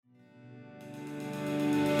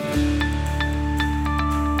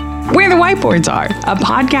Whiteboards Are, a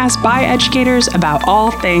podcast by educators about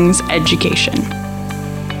all things education.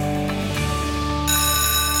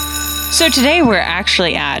 So today we're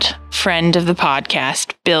actually at friend of the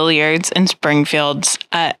podcast, Billiards in Springfield's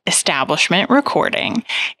establishment recording.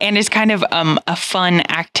 And it's kind of a fun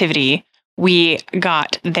activity. We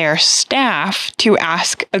got their staff to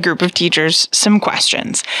ask a group of teachers some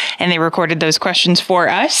questions, and they recorded those questions for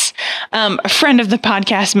us. A friend of the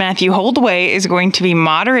podcast, Matthew Holdaway, is going to be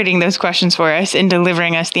moderating those questions for us and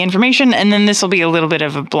delivering us the information. And then this will be a little bit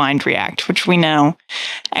of a blind react, which we know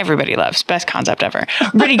everybody loves. Best concept ever.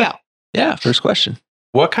 Ready, go. Yeah, first question.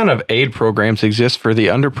 What kind of aid programs exist for the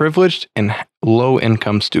underprivileged and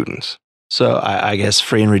low-income students? So I guess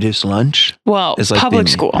free and reduced lunch. Well, is like public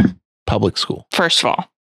school. Public school. First of all.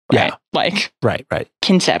 Right? Yeah. Like, right.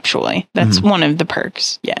 Conceptually. That's one of the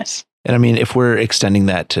perks. Yes. And I mean, if we're extending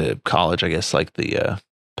that to college, I guess like the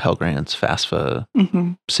Pell Grants,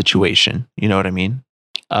 FAFSA situation, you know what I mean?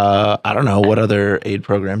 I don't know. What other aid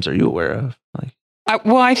programs are you aware of? Like,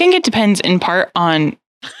 well, I think it depends in part on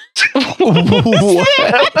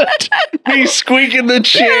what? He's squeaking the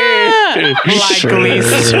chair. Likely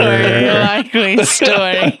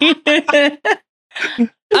story.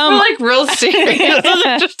 Like real serious.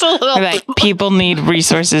 Just a little. Like people need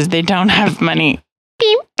resources. They don't have money.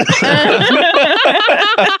 Beep.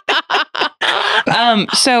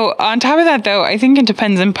 So on top of that, though, I think it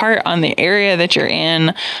depends in part on the area that you're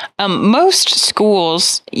in. Most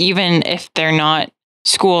schools, even if they're not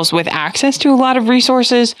schools with access to a lot of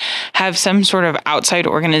resources, have some sort of outside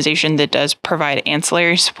organization that does provide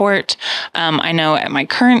ancillary support. I know at my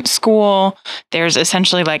current school, there's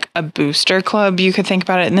essentially like a booster club. You could think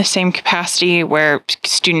about it in the same capacity where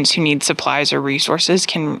students who need supplies or resources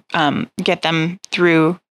can get them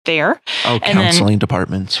through there. Oh, counseling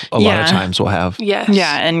departments a lot of times will have. Yes.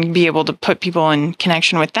 Yeah, and be able to put people in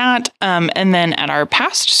connection with that. And then at our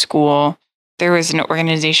past school, there was an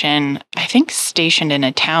organization, I think, stationed in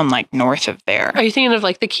a town like north of there. Are you thinking of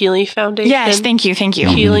like the Keeley Foundation? Yes, thank you.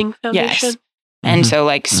 Healing Foundation? Yes. And so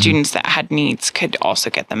like students that had needs could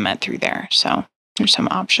also get them met through there. So there's some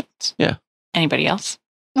options. Yeah. Anybody else?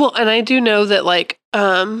 Well, and I do know that like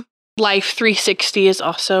Life 360 is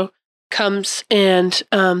also comes and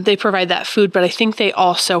they provide that food, but I think they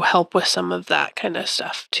also help with some of that kind of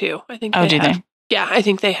stuff too. I think. They? Yeah, I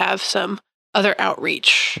think they have some other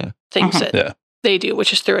outreach things that they do,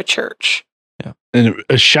 which is through a church. Yeah. And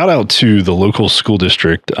a shout out to the local school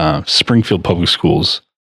district, Springfield Public Schools.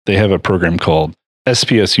 They have a program called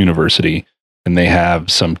SPS University, and they have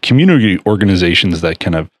some community organizations that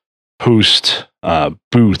kind of host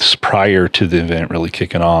booths prior to the event really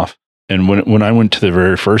kicking off. And when I went to the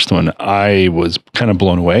very first one, I was kind of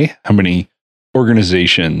blown away how many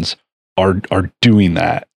organizations are doing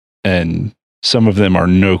that. And some of them are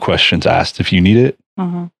no questions asked. If you need it,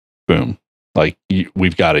 boom. Like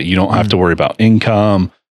we've got it. You don't have to worry about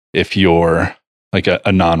income. If you're like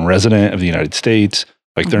a non-resident of the United States,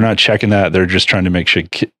 like they're not checking that. They're just trying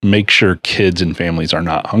to make sure kids and families are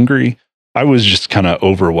not hungry. I was just kind of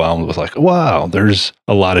overwhelmed with like, wow, there's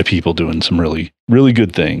a lot of people doing some really, really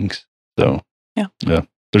good things. So yeah,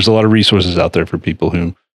 there's a lot of resources out there for people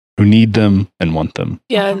who need them and want them.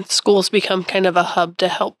 Yeah, and schools become kind of a hub to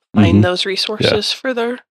help find those resources for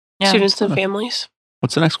their students and families.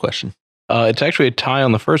 What's the next question? It's actually a tie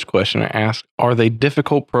on the first question. I asked, are they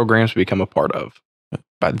difficult programs to become a part of?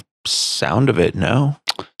 By the sound of it, no.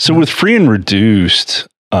 So with free and reduced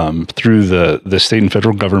through the state and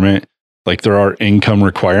federal government, like there are income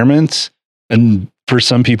requirements. And for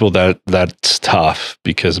some people that's tough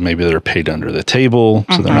because maybe they're paid under the table.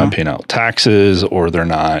 So they're not paying out taxes or they're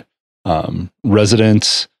not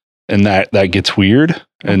residents. And that gets weird.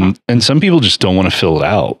 And some people just don't want to fill it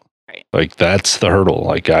out. Right. Like that's the hurdle.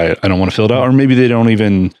 Like I don't want to fill it out. Or maybe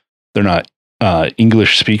they're not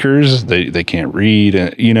English speakers. They can't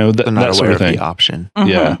read. You know, they're not that aware sort of thing. Of the option.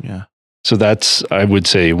 Yeah. So that's, I would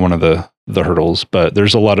say, one of the hurdles, but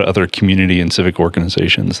there's a lot of other community and civic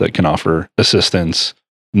organizations that can offer assistance,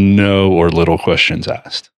 no or little questions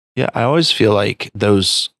asked. Yeah. I always feel like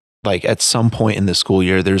those, like at some point in the school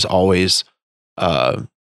year, there's always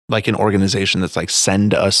like an organization that's like,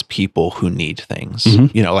 send us people who need things,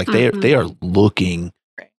 you know, like they are looking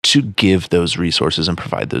to give those resources and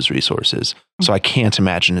provide those resources. So I can't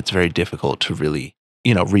imagine it's very difficult to really,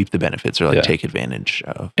 you know, reap the benefits or like take advantage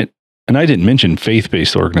of. And I didn't mention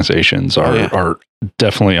faith-based organizations are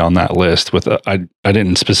definitely on that list. With I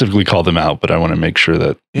didn't specifically call them out, but I want to make sure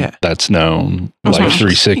that that's known. Life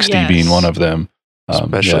 360 being one of them,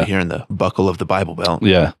 especially here in the buckle of the Bible Belt.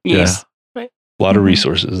 Yes. Right. A lot of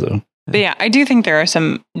resources, though. But yeah, I do think there are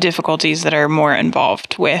some difficulties that are more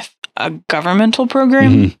involved with a governmental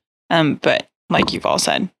program. But like you've all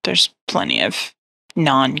said, there's plenty of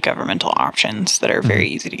non-governmental options that are very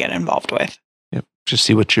easy to get involved with. Yep. Just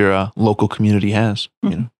see what your local community has. You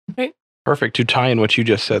know. Right. Perfect. To tie in what you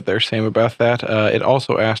just said there, Sam, about that, it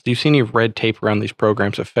also asked, do you see any red tape around these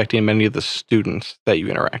programs affecting many of the students that you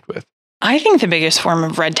interact with? I think the biggest form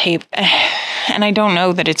of red tape, and I don't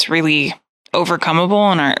know that it's really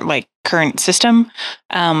overcomable in our like current system,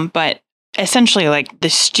 but essentially like the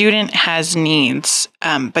student has needs,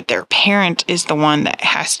 but their parent is the one that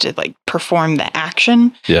has to like perform the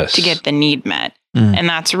action to get the need met. And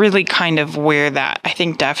that's really kind of where that I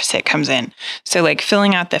think deficit comes in. So like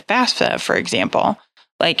filling out the FAFSA, for example,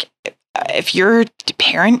 like if your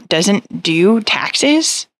parent doesn't do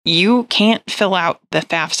taxes, you can't fill out the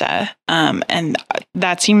FAFSA. And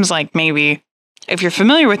that seems like maybe if you're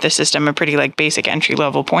familiar with the system, a pretty like basic entry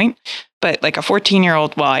level point, but like a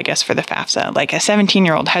 14-year-old, well, I guess for the FAFSA, like a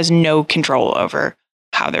 17-year-old has no control over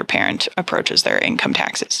how their parent approaches their income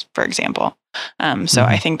taxes, for example. So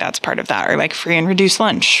I think that's part of that. Or like free and reduced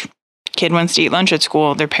lunch. Kid wants to eat lunch at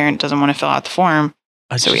school. Their parent doesn't want to fill out the form.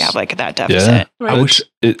 So we have like that deficit.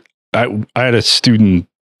 Yeah. I had a student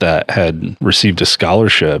that had received a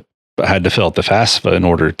scholarship, but had to fill out the FAFSA in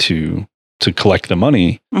order to collect the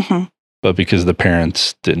money. But because the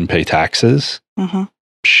parents didn't pay taxes,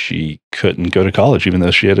 she couldn't go to college, even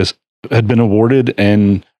though she had been awarded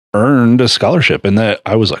and earned a scholarship. And that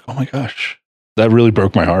I was like, oh my gosh, that really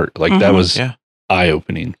broke my heart. Like that was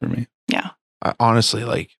eye-opening for me. Yeah. Honestly,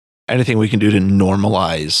 like anything we can do to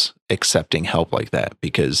normalize accepting help like that,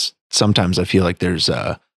 because sometimes I feel like there's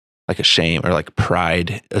like a shame or like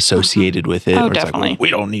pride associated with it. Oh, it's definitely. like, well,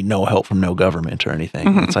 we don't need no help from no government or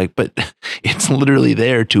anything. It's like, but it's literally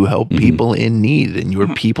there to help people in need, and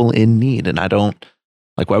you're people in need. And I don't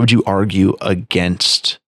like, why would you argue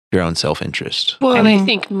against your own self-interest? Well, and I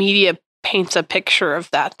think media paints a picture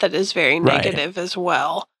of that is very negative as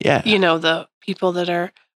well. Yeah. You know, the people that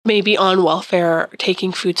are maybe on welfare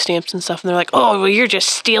taking food stamps and stuff, and they're like, oh, well, you're just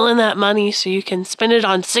stealing that money so you can spend it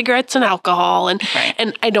on cigarettes and alcohol. And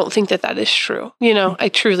and I don't think that is true. You know, I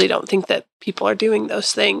truly don't think that people are doing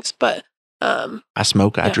those things. But I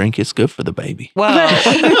smoke, I drink, it's good for the baby. Wow.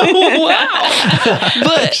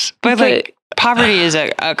 But like poverty is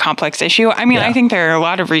a complex issue. I mean, I think there are a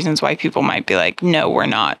lot of reasons why people might be like, no, we're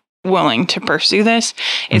not willing to pursue this.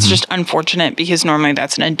 It's just unfortunate because normally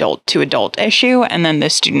that's an adult to adult issue, and then the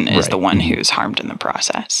student is the one who's harmed in the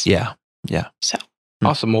process. Yeah. So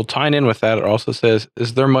awesome. Well, tying in with that, it also says,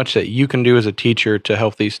 is there much that you can do as a teacher to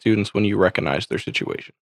help these students when you recognize their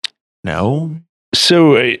situation? No.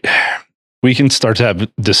 So we can start to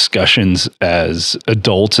have discussions as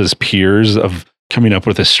adults, as peers, of coming up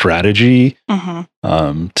with a strategy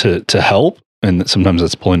to help. And sometimes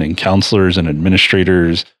that's pulling in counselors and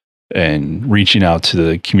administrators and reaching out to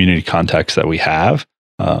the community contacts that we have,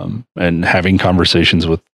 and having conversations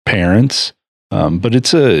with parents. But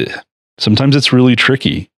sometimes it's really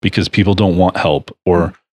tricky because people don't want help,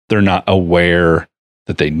 or they're not aware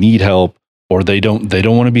that they need help, or they don't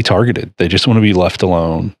want to be targeted. They just want to be left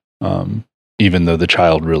alone, even though the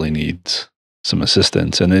child really needs some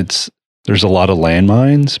assistance. And there's a lot of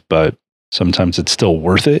landmines, but sometimes it's still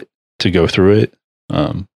worth it to go through it.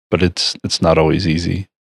 But it's not always easy.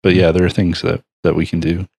 But yeah, there are things that we can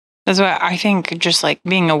do. that's why I think just like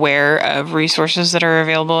being aware of resources that are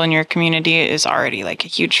available in your community is already like a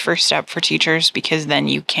huge first step for teachers, because then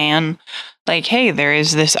you can like, hey, there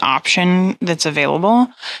is this option that's available.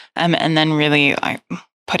 And then really like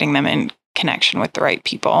putting them in connection with the right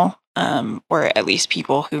people, or at least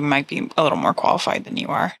people who might be a little more qualified than you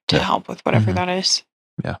are to help with whatever that is.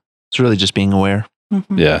 Yeah. It's really just being aware.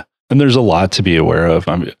 Yeah. And there's a lot to be aware of.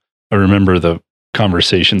 I remember the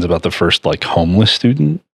conversations about the first like homeless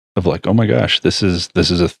student of like, oh my gosh, this is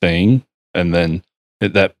a thing. And then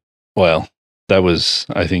that was,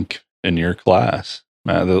 I think, in your class,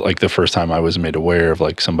 like the first time I was made aware of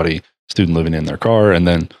like student living in their car. And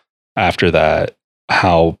then after that,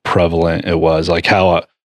 how prevalent it was, like how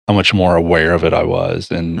much more aware of it I was,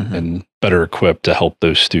 and better equipped to help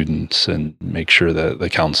those students and make sure that the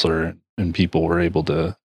counselor and people were able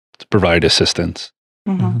to provide assistance.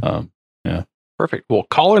 Yeah. Perfect. Well,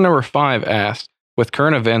 caller number 5 asked, with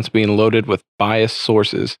current events being loaded with biased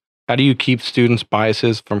sources, how do you keep students'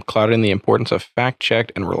 biases from clouding the importance of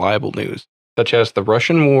fact-checked and reliable news, such as the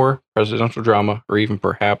Russian war, presidential drama, or even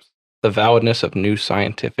perhaps the validness of new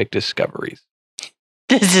scientific discoveries?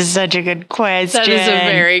 This is such a good question. That is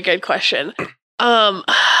a very good question.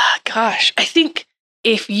 Gosh, I think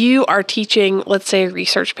if you are teaching, let's say, a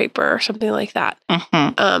research paper or something like that,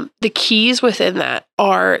 the keys within that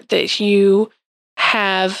are that you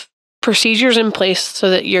have procedures in place so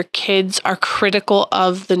that your kids are critical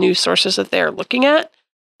of the news sources that they're looking at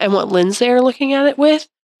and what lens they're looking at it with.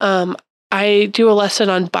 I do a lesson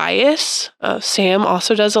on bias. Sam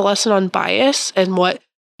also does a lesson on bias and what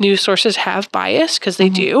news sources have bias, because they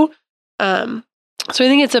do. So I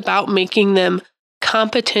think it's about making them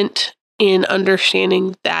competent in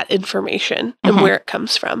understanding that information and where it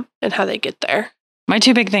comes from and how they get there. My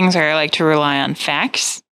two big things are I like to rely on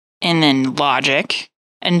facts and then logic.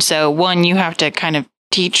 And so one, you have to kind of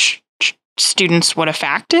teach students what a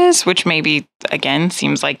fact is, which maybe, again,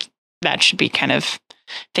 seems like that should be kind of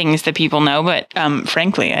things that people know. But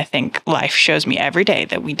frankly, I think life shows me every day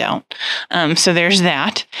that we don't. So there's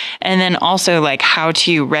that. And then also like how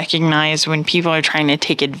to recognize when people are trying to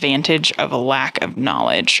take advantage of a lack of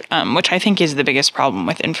knowledge, which I think is the biggest problem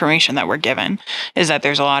with information that we're given, is that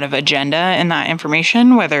there's a lot of agenda in that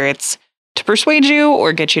information, whether it's to persuade you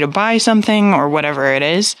or get you to buy something or whatever it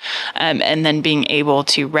is. And then being able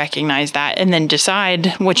to recognize that and then decide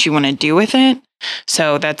what you want to do with it.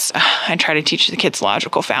 So that's, I try to teach the kids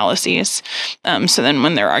logical fallacies. So then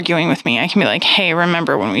when they're arguing with me, I can be like, hey,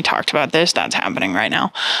 remember when we talked about this? That's happening right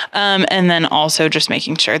now. And then also just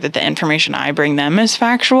making sure that the information I bring them is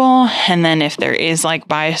factual. And then if there is like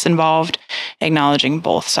bias involved, acknowledging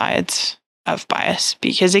both sides of bias,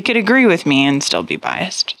 because it could agree with me and still be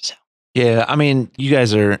biased. So. Yeah, I mean, you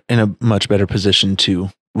guys are in a much better position to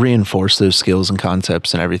reinforce those skills and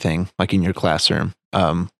concepts and everything, like in your classroom.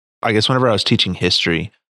 I guess whenever I was teaching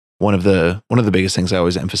history, one of the biggest things I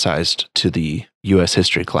always emphasized to the U.S.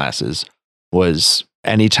 history classes was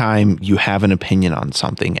anytime you have an opinion on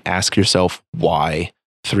something, ask yourself why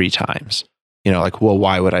 3 times. You know, like, well,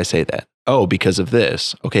 why would I say that? Oh, because of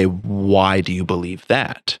this. Okay, why do you believe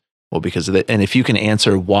that? Well, because of that. And if you can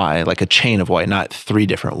answer why, like a chain of why, not 3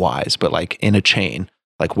 different whys, but like in a chain,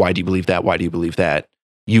 like, why do you believe that? Why do you believe that?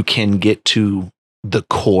 You can get to the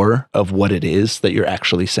core of what it is that you're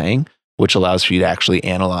actually saying, which allows for you to actually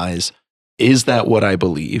analyze, is that what I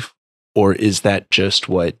believe? Or is that just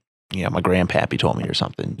what, you know, my grandpappy told me or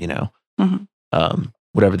something, you know,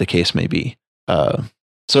 whatever the case may be.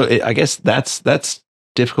 I guess that's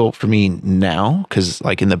difficult for me now, because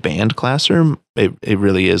like in the band classroom, it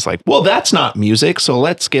really is like, well, that's not music, so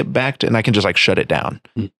let's get back to, and I can just like shut it down,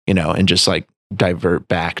 you know, and just like divert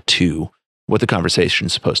back to what the conversation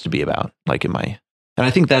is supposed to be about, like in my, and I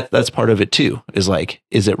think that's part of it too, is like,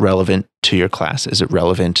 is it relevant to your class? Is it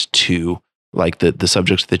relevant to like the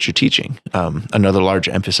subjects that you're teaching? Another large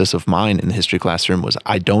emphasis of mine in the history classroom was,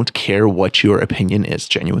 I don't care what your opinion is,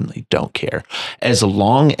 genuinely don't care, as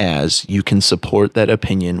long as you can support that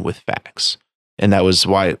opinion with facts. And that was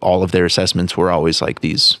why all of their assessments were always like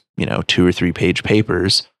these, you know, 2 or 3 page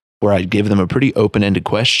papers where I'd give them a pretty open-ended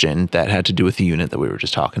question that had to do with the unit that we were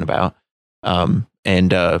just talking about.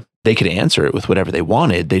 They could answer it with whatever they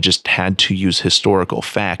wanted. They just had to use historical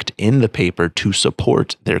fact in the paper to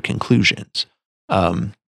support their conclusions.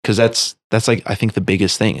 Because that's like, I think the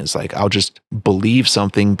biggest thing is like, I'll just believe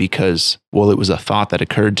something because, well, it was a thought that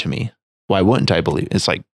occurred to me. Why wouldn't I believe? It's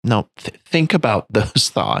like, no, think about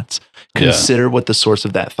those thoughts. Consider what the source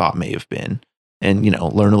of that thought may have been. And, you know,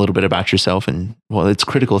 learn a little bit about yourself. And, well, it's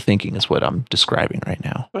critical thinking is what I'm describing right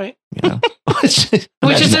now. Right. You know?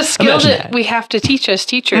 Which is a skill that we have to teach as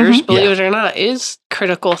teachers, believe it or not, is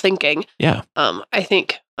critical thinking. Yeah. I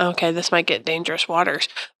think, okay, this might get dangerous waters.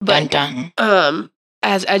 But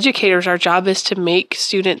as educators, our job is to make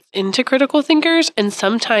students into critical thinkers. And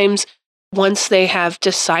sometimes once they have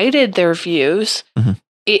decided their views,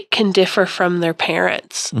 it can differ from their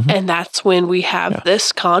parents. And that's when we have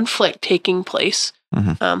this conflict taking place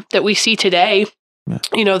that we see today.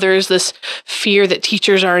 You know, there's this fear that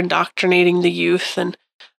teachers are indoctrinating the youth and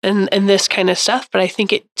this kind of stuff. But I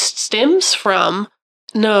think it stems from,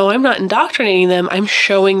 no, I'm not indoctrinating them. I'm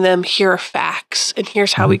showing them, here are facts, and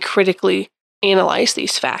here's how we critically analyze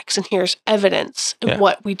these facts, and here's evidence, and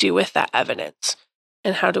what we do with that evidence,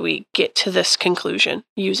 and how do we get to this conclusion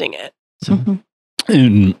using it. So.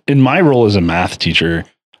 In my role as a math teacher,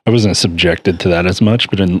 I wasn't subjected to that as much,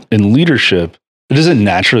 but in leadership, it doesn't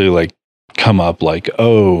naturally like come up like,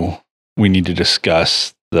 oh, we need to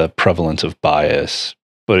discuss the prevalence of bias,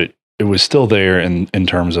 but it was still there in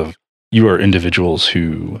terms of, you are individuals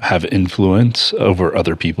who have influence over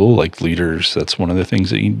other people, like leaders. That's one of the things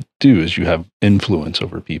that you do, is you have influence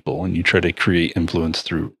over people and you try to create influence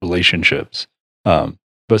through relationships. But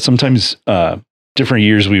sometimes different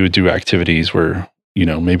years we would do activities where, you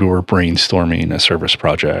know, maybe we're brainstorming a service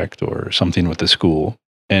project or something with the school,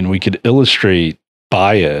 and we could illustrate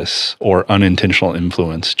bias or unintentional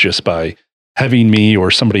influence just by having me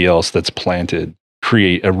or somebody else that's planted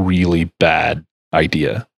create a really bad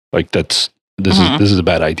idea. Like this is a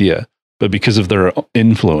bad idea. But because of their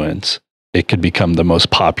influence, it could become the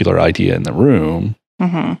most popular idea in the room.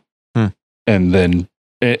 And then,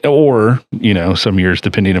 or, some years,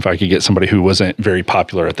 depending if I could get somebody who wasn't very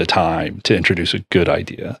popular at the time to introduce a good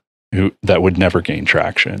idea that would never gain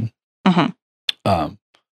traction.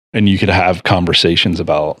 And you could have conversations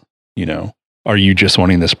about, are you just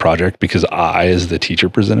wanting this project because I, as the teacher,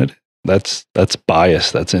 presented it? That's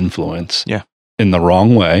bias. That's influence. Yeah. In the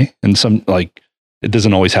wrong way. And it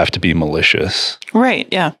doesn't always have to be malicious. Right.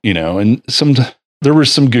 Yeah. And there were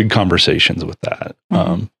some good conversations with that.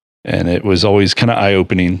 And it was always kind of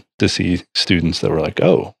eye-opening to see students that were like,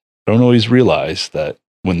 oh, I don't always realize that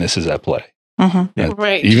when this is at play.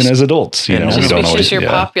 Right. Even as adults, we don't just always. Because you're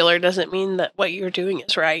popular doesn't mean that what you're doing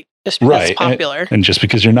is right. Just because it's popular. And just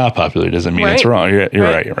because you're not popular doesn't mean it's wrong. You're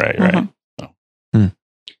right.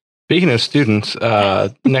 Speaking of students,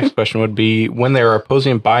 next question would be, when there are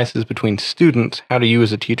opposing biases between students, how do you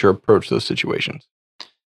as a teacher approach those situations?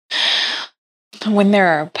 When there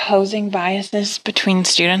are opposing biases between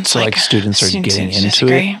students, so like students are getting into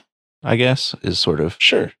disagree. it, I guess, is sort of.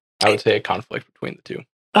 Sure. I would say a conflict between the two.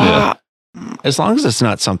 As long as it's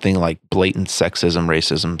not something like blatant sexism,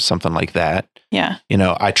 racism, something like that. Yeah.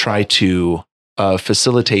 I try to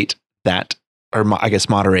facilitate that, or I guess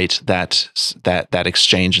moderate that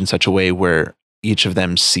exchange in such a way where each of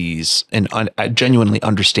them sees and genuinely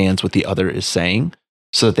understands what the other is saying,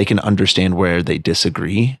 so that they can understand where they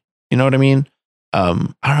disagree. You know what I mean? I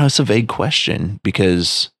don't know. It's a vague question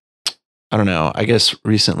because I don't know. I guess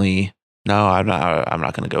recently, no, I'm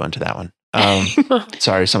not going to go into that one.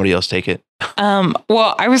 Sorry, somebody else take it.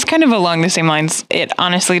 Well, I was kind of along the same lines. It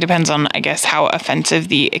honestly depends on, I guess, how offensive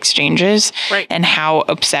the exchange is and how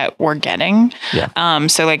upset we're getting. Yeah.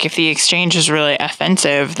 So like if the exchange is really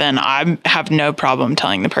offensive, then I have no problem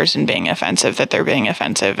telling the person being offensive that they're being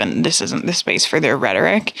offensive and this isn't the space for their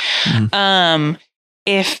rhetoric.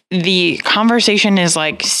 If the conversation is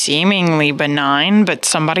like seemingly benign, but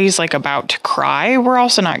somebody's like about to cry, we're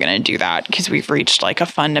also not going to do that because we've reached like a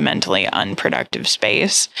fundamentally unproductive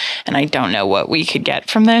space. And I don't know what we could get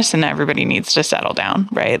from this. And everybody needs to settle down,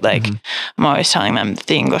 right? Like I'm always telling them that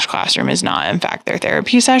the English classroom is not, in fact, their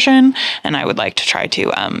therapy session. And I would like to try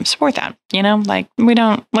to support that, like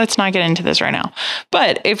let's not get into this right now.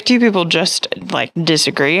 But if two people just like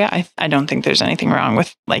disagree, I don't think there's anything wrong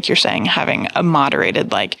with, like you're saying, having a moderated,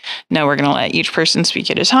 like, no, we're going to let each person speak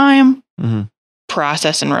at a time,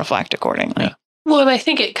 process and reflect accordingly. Yeah. Well, and I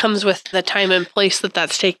think it comes with the time and place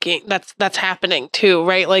that's happening too,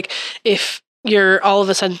 right? Like if you're all of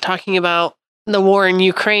a sudden talking about the war in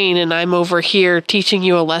Ukraine and I'm over here teaching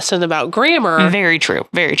you a lesson about grammar. Very true.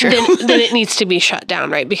 Very true. Then it needs to be shut down,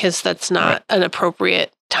 right? Because that's not an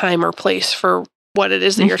appropriate time or place for what it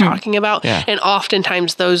is that you're talking about. Yeah. And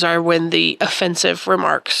oftentimes those are when the offensive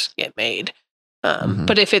remarks get made.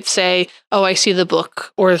 But if it's I see the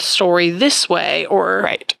book or the story this way, or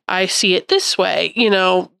I see it this way,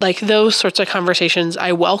 like those sorts of conversations,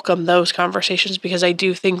 I welcome those conversations because I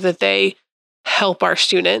do think that they help our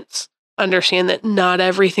students understand that not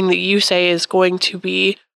everything that you say is going to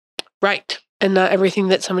be right. And not everything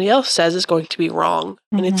that somebody else says is going to be wrong.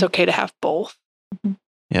 And it's okay to have both.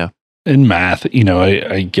 Yeah. In math,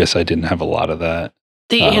 I guess I didn't have a lot of that.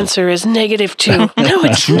 The answer is -2. No,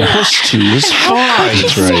 it's not. +2 is 5.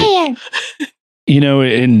 That's right.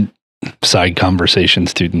 In side conversation,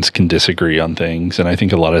 students can disagree on things. And I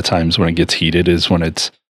think a lot of times when it gets heated is when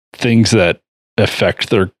it's things that affect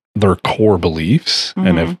their core beliefs.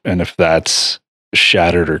 And if that's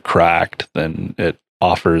shattered or cracked, then it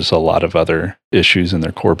offers a lot of other issues in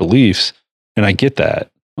their core beliefs. And I get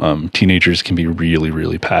that. Teenagers can be really,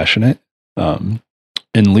 really passionate.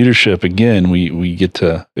 In leadership, again, we get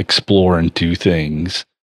to explore and do things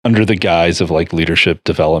under the guise of like leadership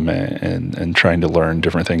development and trying to learn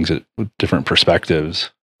different things with different perspectives.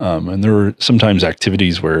 And there were sometimes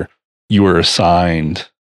activities where you were assigned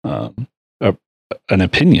an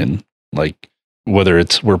opinion, like whether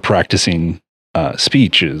we're practicing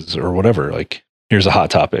speeches or whatever. Like, here's a hot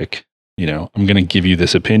topic. I'm going to give you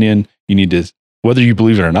this opinion. You need to, whether you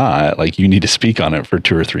believe it or not, like you need to speak on it for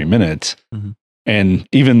 2 or 3 minutes. And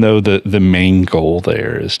even though the main goal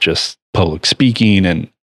there is just public speaking, and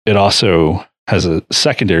it also has a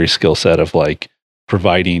secondary skill set of like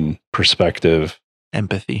providing perspective,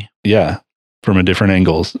 empathy. Yeah. From a different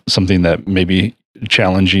angle, something that maybe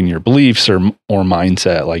challenging your beliefs or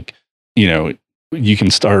mindset. Like, you can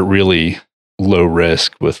start really low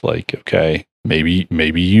risk with like, okay,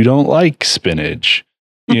 maybe you don't like spinach,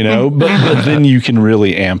 but then you can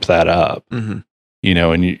really amp that up. And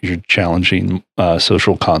you're challenging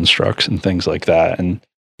social constructs and things like that. And,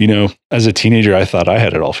 as a teenager, I thought I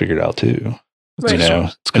had it all figured out too. Right.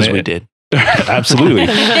 It's because we did. Absolutely.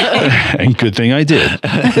 And good thing I did.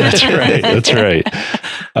 That's right. That's right.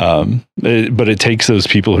 But it takes those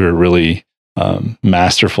people who are really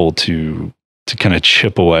masterful to kind of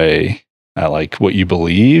chip away at like what you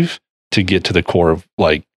believe to get to the core of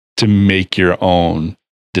like to make your own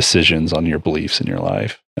decisions on your beliefs in your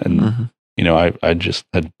life. And, I just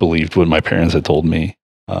had believed what my parents had told me.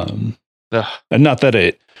 And not that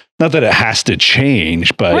it has to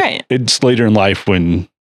change, but it's later in life when,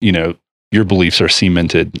 your beliefs are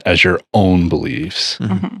cemented as your own beliefs,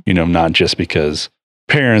 not just because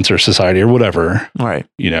parents or society or whatever, right?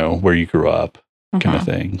 Where you grew up kind of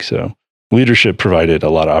thing. So leadership provided a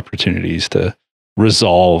lot of opportunities to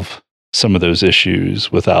resolve some of those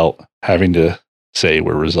issues without having to say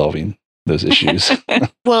we're resolving those issues.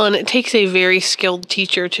 Well, and it takes a very skilled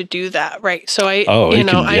teacher to do that, right? So I don't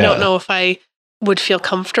know if I would feel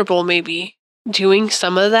comfortable maybe doing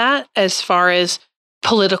some of that as far as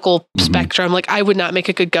political spectrum. Like I would not make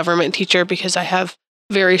a good government teacher because I have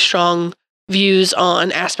very strong views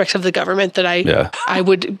on aspects of the government that I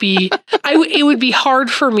would be, it would be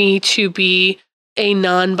hard for me to be a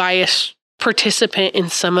non-biased participant in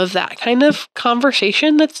some of that kind of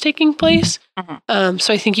conversation that's taking place.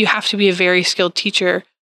 So I think you have to be a very skilled teacher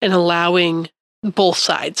and allowing both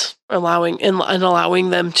sides, allowing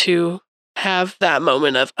them to have that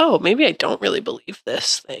moment of, oh, maybe I don't really believe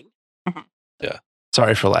this thing. Yeah.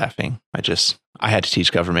 Sorry for laughing. I had to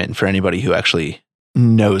teach government, and for anybody who actually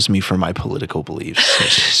knows me for my political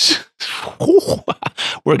beliefs,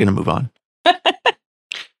 we're going to move on.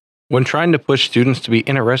 When trying to push students to be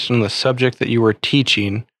interested in the subject that you were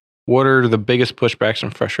teaching, what are the biggest pushbacks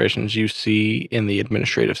and frustrations you see in the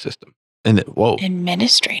administrative system?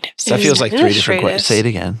 Administrative system. That feels like three different questions. Say it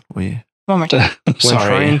again. One more time. When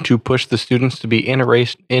trying to push the students to be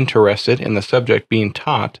interested in the subject being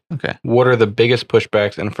taught, what are the biggest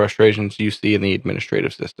pushbacks and frustrations you see in the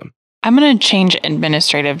administrative system? I'm going to change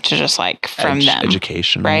administrative to just like from them.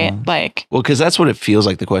 Education. Right? Like, well, because that's what it feels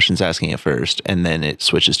like the question's asking at first, and then it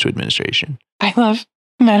switches to administration. I love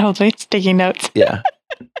Matt Holdwaite's taking notes. Yeah.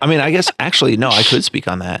 I mean, I guess actually, no, I could speak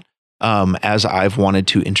on that. As I've wanted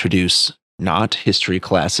to introduce not history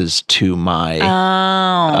classes to my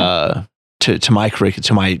to my curriculum,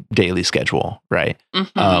 to my daily schedule, right?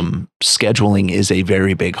 Scheduling is a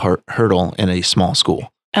very big hurdle in a small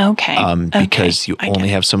school. Because you only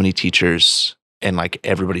have so many teachers, and like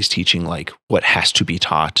everybody's teaching like what has to be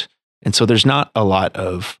taught, and so there's not a lot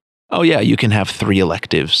of you can have 3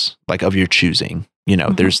 electives like of your choosing.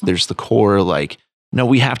 There's the core like no,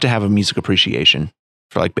 we have to have a music appreciation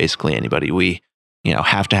for like basically anybody. We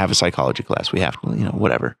have to have a psychology class. We have to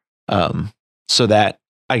whatever. So that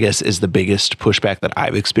I guess is the biggest pushback that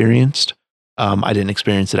I've experienced. I didn't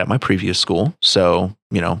experience it at my previous school, so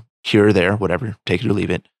here or there, whatever, take it or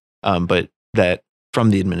leave it. But that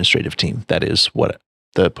from the administrative team, that is what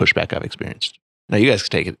the pushback I've experienced. Now you guys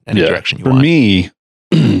can take it any direction you want. For me,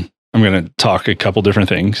 I'm going to talk a couple different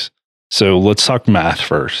things. So let's talk math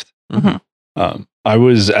first. I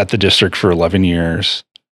was at the district for 11 years.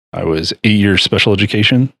 I was 8 years special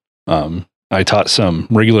education. I taught some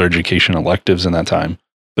regular education electives in that time,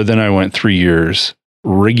 but then I went 3 years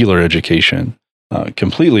regular education.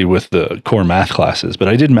 Completely with the core math classes, but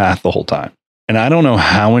I did math the whole time. And I don't know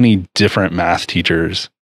how many different math teachers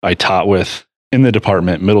I taught with in the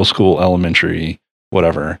department, middle school, elementary,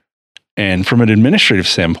 whatever. And from an administrative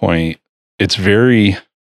standpoint,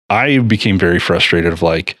 I became very frustrated of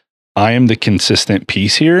like, I am the consistent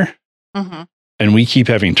piece here. And we keep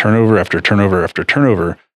having turnover after turnover after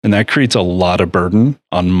turnover. And that creates a lot of burden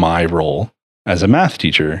on my role as a math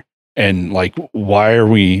teacher. And like, why are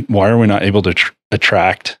we not able to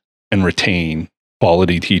attract and retain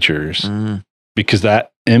quality teachers? Because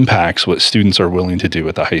that impacts what students are willing to do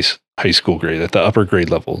at the high school grade, at the upper grade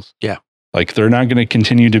levels. Yeah. Like they're not going to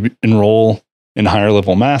continue to enroll in higher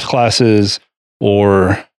level math classes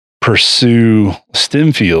or pursue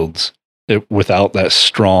STEM fields without that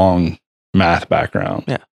strong math background.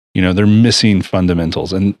 Yeah. They're missing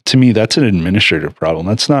fundamentals. And to me, that's an administrative problem.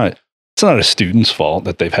 It's not a student's fault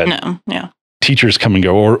that they've had teachers come and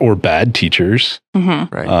go or bad teachers.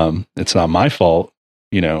 Right. It's not my fault.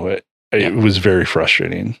 It was very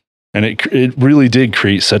frustrating. And it really did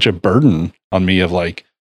create such a burden on me of like,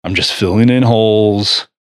 I'm just filling in holes,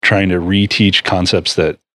 trying to reteach concepts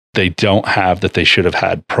that they don't have that they should have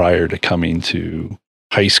had prior to coming to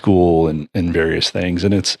high school and various things.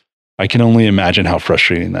 And I can only imagine how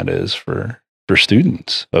frustrating that is for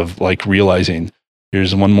students of like realizing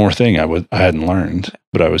here's one more thing I hadn't learned,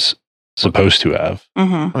 but I was supposed to have.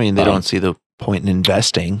 I mean, they don't see the point in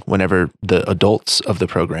investing whenever the adults of the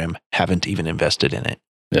program haven't even invested in it.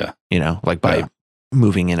 Yeah. You know, like by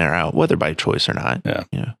moving in or out, whether by choice or not. Yeah.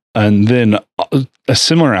 You know? And then a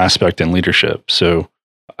similar aspect in leadership. So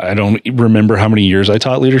I don't remember how many years I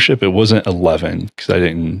taught leadership. It wasn't 11 because they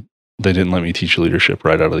didn't let me teach leadership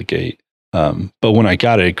right out of the gate. But when I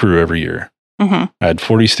got it, it grew every year. I had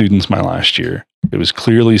 40 students my last year. It was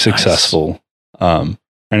clearly successful. Nice.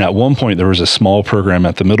 And at one point there was a small program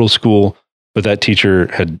at the middle school, but that teacher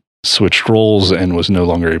had switched roles and was no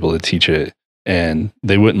longer able to teach it. And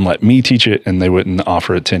they wouldn't let me teach it and they wouldn't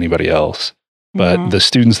offer it to anybody else. But the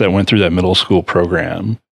students that went through that middle school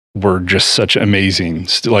program were just such amazing.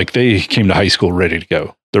 Like they came to high school ready to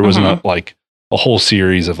go. There wasn't like a whole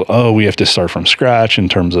series of, we have to start from scratch in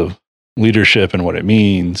terms of leadership and what it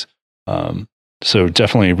means. So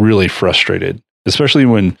definitely really frustrated, especially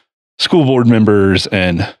when school board members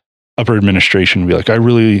and upper administration would be like, I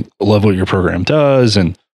really love what your program does.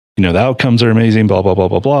 And, you know, the outcomes are amazing, blah, blah, blah,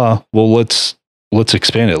 blah, blah. Well, let's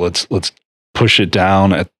expand it. Let's push it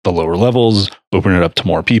down at the lower levels, open it up to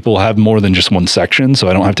more people, have more than just one section. So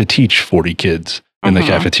I don't have to teach 40 kids in the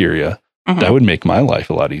cafeteria. That would make my life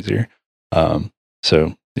a lot easier.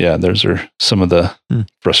 So yeah, those are some of the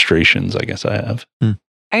frustrations I guess I have.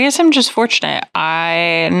 I guess I'm just fortunate.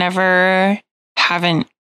 I never haven't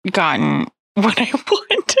gotten what I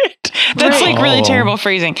wanted. That's like really terrible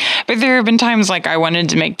phrasing. But there have been times like I wanted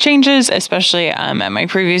to make changes, especially at my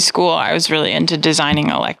previous school. I was really into designing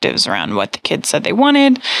electives around what the kids said they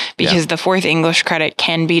wanted because the 4th English credit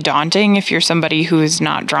can be daunting if you're somebody who is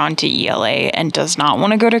not drawn to ELA and does not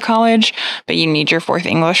want to go to college, but you need your 4th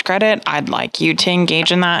English credit. I'd like you to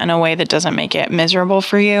engage in that in a way that doesn't make it miserable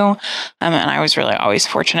for you. And I was really always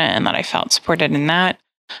fortunate in that I felt supported in that.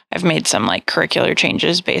 I've made some like curricular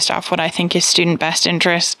changes based off what I think is student best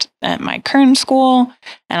interest at my current school.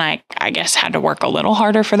 And I guess had to work a little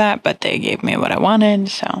harder for that, but they gave me what I wanted.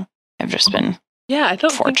 So I've just been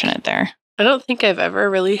fortunate there. I don't think I've ever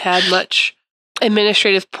really had much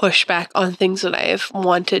administrative pushback on things that I have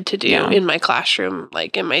wanted to do in my classroom,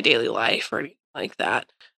 like in my daily life or anything like that.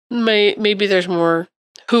 Maybe there's more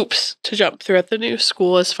hoops to jump through at the new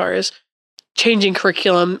school as far as changing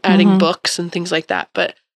curriculum, adding books and things like that.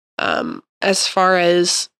 But as far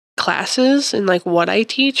as classes and like what I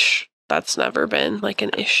teach, that's never been like an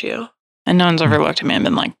issue. And no one's ever looked at me and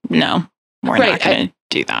been like, no, we're not going to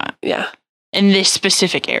do that. Yeah. In this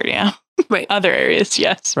specific area. Right. Other areas,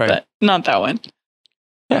 yes, but not that one.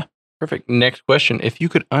 Yeah. Perfect. Next question. If you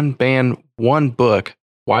could unban one book,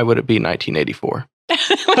 why would it be 1984?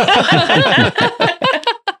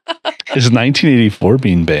 Is 1984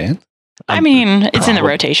 being banned? I mean, it's in the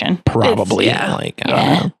rotation. Probably.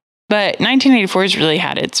 But 1984 has really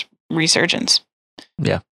had its resurgence.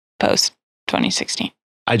 Yeah. Post 2016.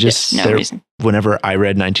 I just, no reason. Whenever I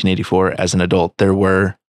read 1984 as an adult, there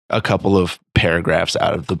were a couple of paragraphs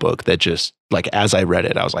out of the book that just, like, as I read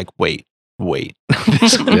it, I was like, wait.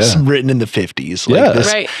 This was written in the 50s.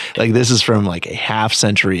 Like, this is from like a half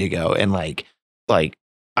century ago. And like,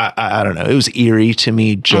 I don't know. It was eerie to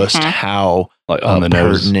me just how like on the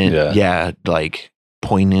pertinent, nose. Like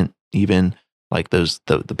poignant, even like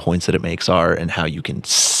the points that it makes are, and how you can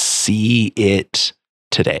see it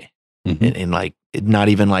today, and like not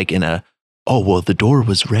even like in a the door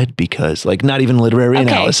was red because, like, not even literary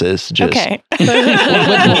analysis. Just what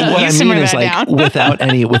I mean is like without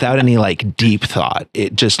any like deep thought.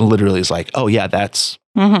 It just literally is like, that's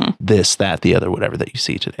this, that, the other, whatever that you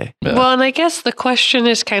see today. Yeah. Well, and I guess the question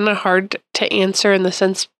is kind of hard to answer in the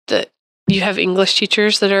sense that you have English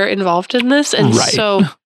teachers that are involved in this. And so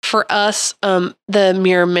for us, the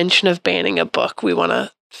mere mention of banning a book, we want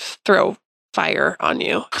to throw fire on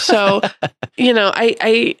you. So, you know,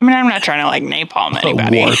 I mean, I'm not trying to like napalm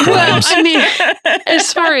anybody. Well, I mean,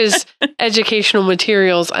 as far as educational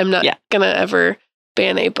materials, I'm not going to ever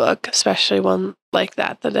ban a book, especially one like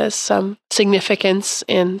that has some significance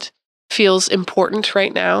and feels important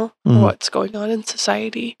right now for what's going on in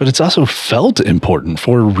society. But it's also felt important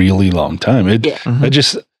for a really long time.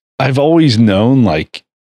 I've always known, like,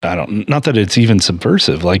 not that it's even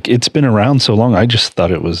subversive. Like, it's been around so long. I just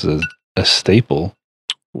thought it was a staple.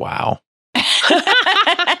 Wow. What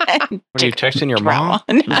are you texting your mom?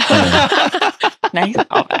 Nice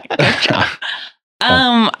callback. Good job.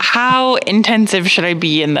 How intensive should I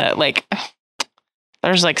be in the, like,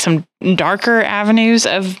 there's like some darker avenues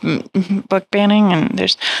of book banning, and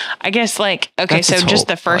there's, I guess, like, okay, that's so just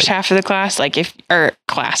the first half of the class, like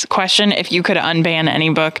class question, if you could unban any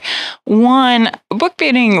book, one, book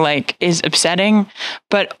banning like is upsetting,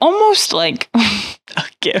 but almost like a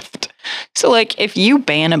gift. So like if you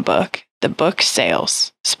ban a book, the book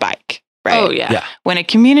sales spike right? Oh, yeah. Yeah. When a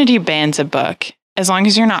community bans a book, as long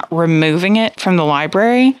as you're not removing it from the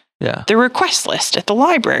library, Yeah. the request list at the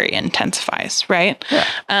library intensifies, right?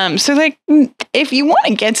 Yeah. So like, if you want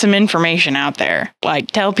to get some information out there,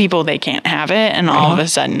 like tell people they can't have it, and all of a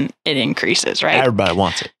sudden it increases, right? Everybody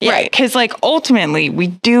wants it. Yeah, because like ultimately we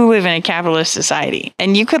do live in a capitalist society,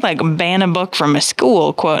 and you could like ban a book from a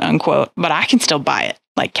school, quote unquote, but I can still buy it.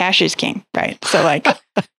 Like cash is king, right? So like,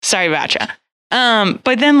 sorry about you.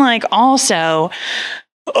 But then like also,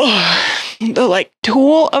 the like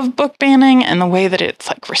tool of book banning and the way that it's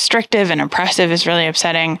like restrictive and oppressive is really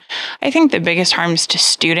upsetting. I think the biggest harms to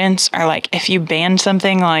students are like if you ban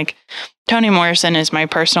something like Toni Morrison is my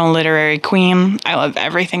personal literary queen. I love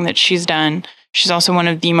everything that she's done. She's also one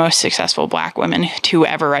of the most successful Black women to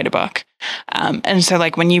ever write a book. And so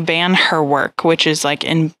like when you ban her work, which is like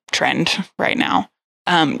in trend right now,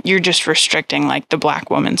 you're just restricting like the Black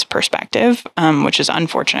woman's perspective, which is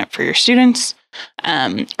unfortunate for your students.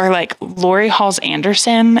 Or like Lori Halls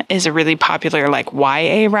Anderson is a really popular like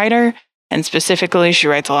YA writer. And specifically, she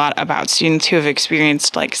writes a lot about students who have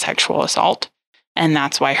experienced like sexual assault. And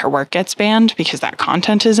that's why her work gets banned, because that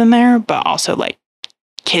content is in there. But also like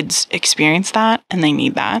kids experience that and they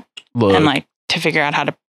need that. Look, And like to figure out how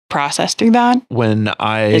to process through that when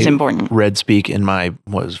I is important. read speak in my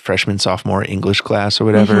freshman, sophomore English class or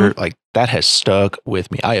whatever, like that has stuck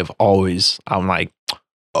with me. I'm like,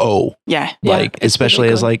 oh, Yeah. like, it's especially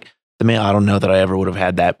really as good. like the man, I don't know that I ever would have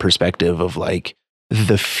had that perspective of like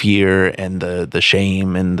the fear and the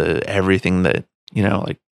shame and the everything that, you know,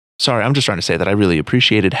 like, sorry, I'm just trying to say that I really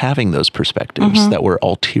appreciated having those perspectives that were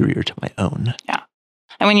ulterior to my own. Yeah.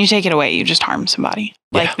 And when you take it away, you just harm somebody.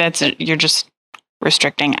 Like you're just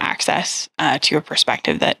restricting access to a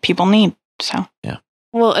perspective that people need. So,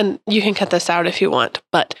 Well, and you can cut this out if you want,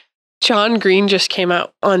 but John Green just came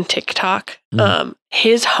out on TikTok.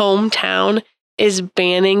 His hometown is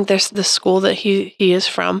banning, there's the school that he is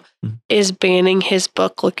from, is banning his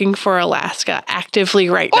book Looking for Alaska actively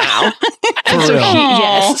right now. And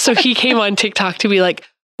so so he came on TikTok to be like,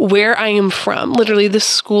 where I am from, literally the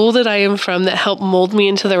school that I am from that helped mold me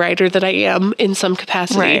into the writer that I am in some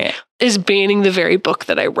capacity, is banning the very book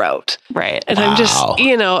that I wrote. Right. And I'm just,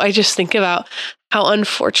 I just think about how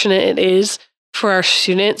unfortunate it is for our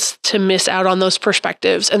students to miss out on those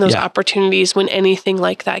perspectives and those opportunities when anything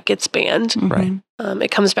like that gets banned. Right. It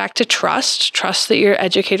comes back to trust that your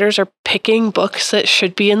educators are picking books that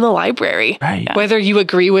should be in the library, Right. whether you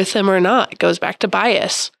agree with them or not. It goes back to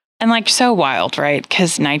bias. And like so wild, right?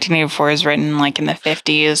 Because 1984 is written like in the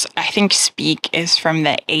 50s. I think Speak is from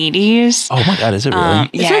the 80s. Oh my God, is it really?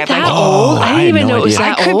 Is Yeah, it that like, old? I I didn't had even no know it was idea.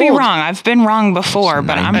 that I could old. be wrong. I've been wrong before, It's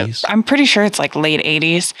but 90s. I'm pretty sure it's like late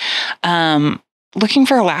 80s. Looking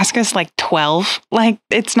for Alaska's like 12. Like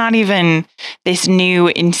it's not even this new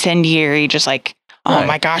incendiary, just like, oh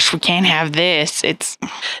my gosh, we can't have this. It's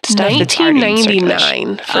stuff that's already in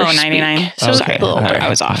circulation. 1999. Oh, 99. Speak. So Sorry. a little Okay. bit. I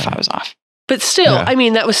was off. But still, Yeah. I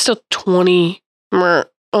mean, that was still 20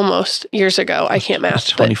 almost years ago. I can't math.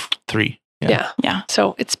 It's But 23. yeah. Yeah.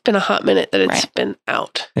 So it's been a hot minute that it's Right. been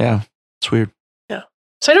out. Yeah. It's weird.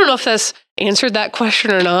 So I don't know if that's answered that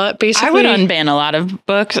question or not. Basically, I would unban a lot of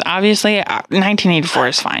books. Obviously, 1984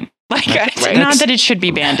 is fine. Like, it's Right. not that it should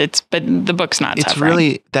be banned. But the book's not. It's suffering.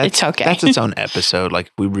 really, It's okay. That's its own episode.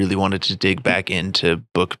 Like we really wanted to dig back into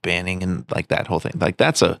book banning and like that whole thing. Like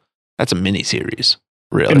that's a mini series.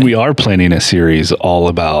 Really. And we are planning a series all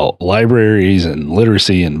about libraries and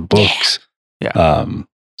literacy and books. Yeah.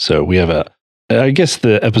 So we have I guess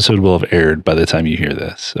the episode will have aired by the time you hear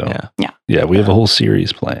this. So Yeah. we have a whole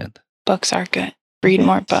series planned. Books are good. Read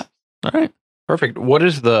more books. All right. Perfect. What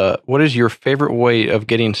is your favorite way of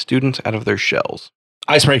getting students out of their shells?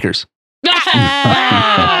 Icebreakers.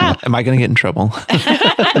 Am I going to get in trouble?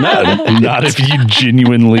 Not if you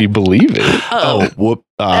genuinely believe it. Oh, whoop.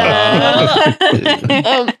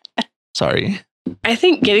 Sorry. I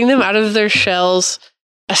think getting them out of their shells,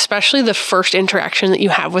 especially the first interaction that you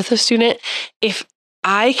have with a student, if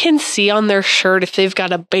I can see on their shirt if they've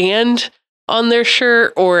got a band on their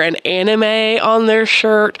shirt or an anime on their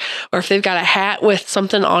shirt, or if they've got a hat with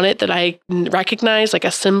something on it that I recognize, like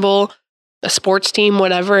a symbol, a sports team,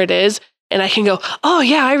 whatever it is, and I can go, oh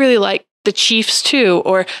yeah, I really like the Chiefs too,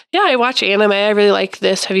 or yeah, I watch anime, I really like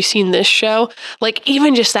this. Have you seen this show? Like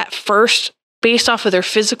even just that first, based off of their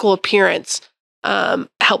physical appearance,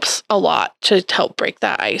 helps a lot to help break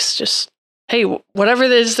that ice. Just, hey, whatever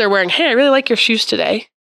it is they're wearing, hey, I really like your shoes today.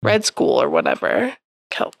 Red School or whatever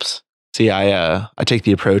helps. See, I take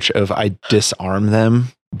the approach of I disarm them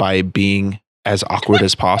by being as awkward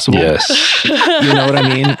as possible. Yes. You know what I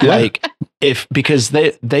mean? Yeah. Like because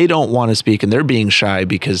they don't want to speak and they're being shy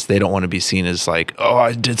because they don't want to be seen as like, oh,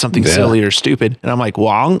 I did something silly or stupid. And I'm like,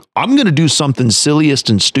 well, I'm going to do something silliest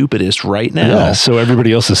and stupidest right now. Yeah, so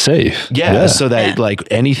everybody else is safe. Yeah, so that like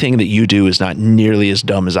anything that you do is not nearly as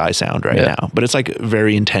dumb as I sound right now. But it's like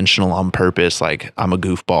very intentional on purpose. Like I'm a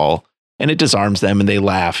goofball, and it disarms them and they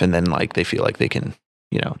laugh, and then like they feel like they can,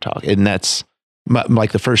 talk. And that's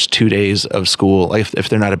like the first 2 days of school. Like if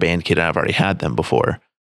they're not a band kid, and I've already had them before,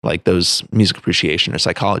 like those music appreciation or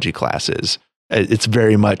psychology classes, it's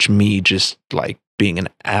very much me just like being an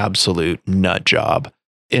absolute nut job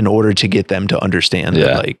in order to get them to understand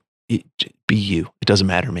that like, be you. It doesn't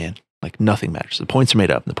matter, man. Like nothing matters. The points are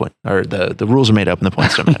made up, and the rules are made up, and the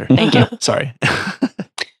points don't matter. Thank you. Sorry.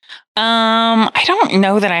 I don't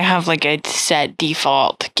know that I have like a set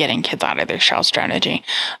default getting kids out of their shell strategy.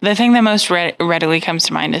 The thing that most readily comes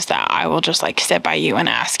to mind is that I will just like sit by you and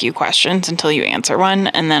ask you questions until you answer one,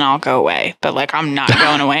 and then I'll go away. But like, I'm not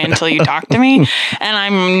going away until you talk to me.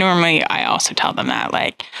 And I also tell them that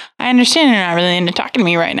like, I understand you're not really into talking to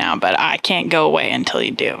me right now, but I can't go away until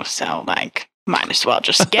you do. So like, might as well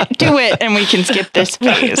just get to it and we can skip this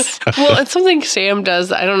phase. Well, it's something Sam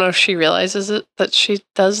does. I don't know if she realizes it, that she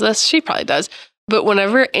does this. She probably does. But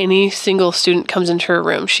whenever any single student comes into her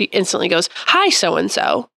room, she instantly goes, "Hi,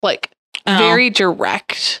 so-and-so." Like very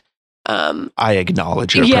direct. I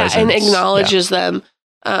acknowledge your presence. And acknowledges them.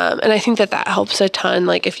 And I think that helps a ton.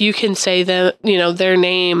 Like if you can say them, their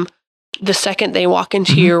name the second they walk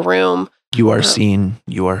into your room. You are seen,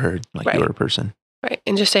 you are heard, like you are a person. Right.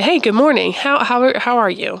 And just say, "Hey, good morning. How are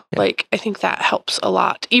you?" Yeah. Like, I think that helps a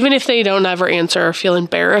lot. Even if they don't ever answer or feel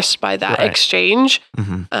embarrassed by that exchange,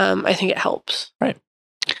 I think it helps. Right.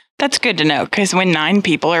 That's good to know, because when 9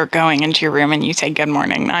 people are going into your room and you say good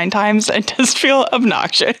morning 9 times, it does feel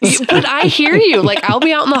obnoxious. But I hear you. Like, I'll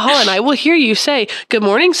be out in the hall and I will hear you say, "Good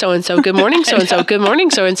morning, so-and-so, good morning, so-and-so, good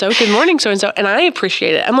morning, so-and-so, good morning, so-and-so." And I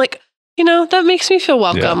appreciate it. I'm like, that makes me feel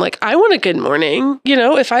welcome. Yeah. Like, I want a good morning.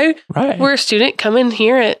 If I were a student coming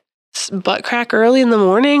here at butt crack early in the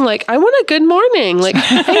morning, like, I want a good morning. Like,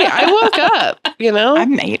 hey, I woke up, I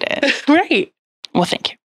made it. Right. Well,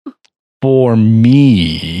 thank you. For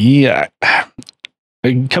me, a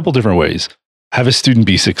couple different ways. Have a student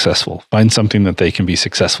be successful. Find something that they can be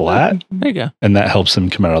successful at. There you go. And that helps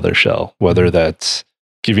them come out of their shell, whether that's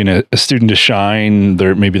giving a student a shine,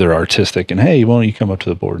 maybe they're artistic, and hey, why don't you come up to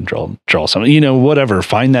the board and draw something, whatever.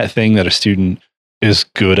 Find that thing that a student is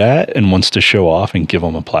good at and wants to show off, and give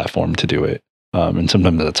them a platform to do it. And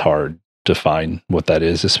sometimes that's hard to find what that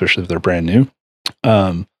is, especially if they're brand new.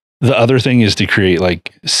 The other thing is to create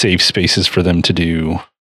like safe spaces for them to do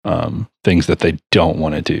things that they don't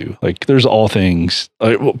want to do. Like there's all things,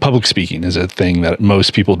 public speaking is a thing that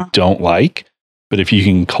most people don't like. But if you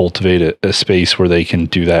can cultivate a space where they can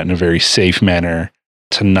do that in a very safe manner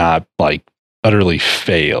to not like utterly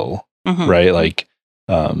fail, right? Like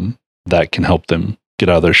that can help them get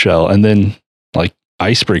out of their shell. And then like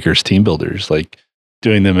icebreakers, team builders, like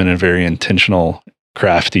doing them in a very intentional,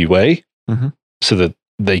 crafty way so that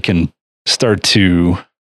they can start to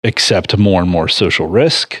accept more and more social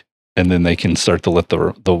risk. And then they can start to let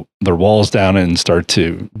their walls down and start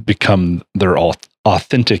to become their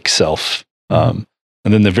authentic self.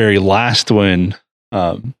 And then the very last one,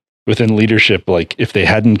 within leadership, like if they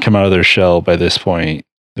hadn't come out of their shell by this point,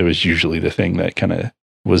 it was usually the thing that kind of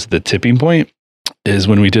was the tipping point, is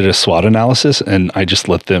when we did a SWOT analysis and I just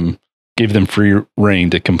gave them free rein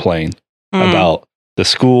to complain about the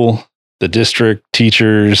school, the district,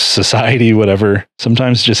 teachers, society, whatever.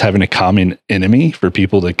 Sometimes just having a common enemy for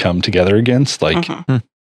people to come together against, like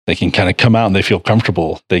they can kind of come out and they feel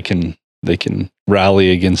comfortable. They can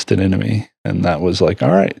rally against an enemy. And that was like, all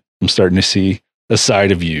right, I'm starting to see a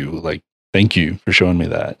side of you. Like, thank you for showing me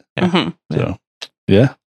that. So,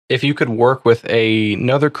 yeah. If you could work with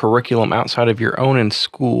another curriculum outside of your own in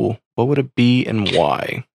school, what would it be and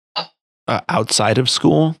why? Outside of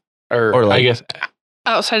school? Or like, I guess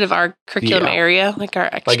outside of our curriculum area, like our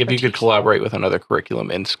expertise. Like if you could collaborate with another curriculum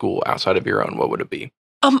in school outside of your own, what would it be?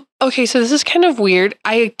 Okay, so this is kind of weird.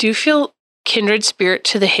 I do feel kindred spirit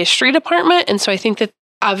to the history department. And so I think that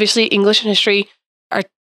obviously English and history are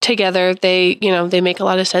together. They make a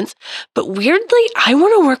lot of sense. But weirdly, I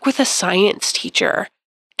want to work with a science teacher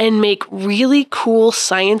and make really cool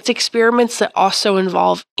science experiments that also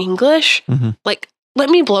involve English. Like, let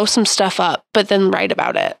me blow some stuff up, but then write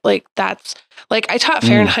about it. Like that's like I taught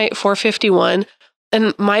Fahrenheit 451.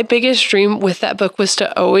 And my biggest dream with that book was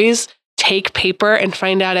to always take paper and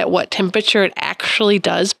find out at what temperature it actually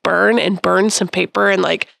does burn, and burn some paper and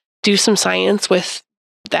like do some science with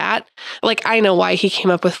that. Like, I know why he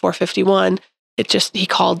came up with 451. It just, he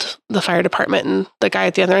called the fire department and the guy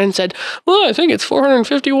at the other end said, well, I think it's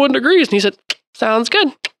 451 degrees. And he said, sounds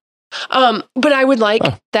good. But I would like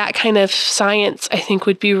that kind of science, I think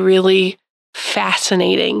would be really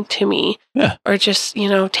fascinating to me. Yeah. Or just,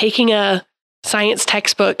 taking a science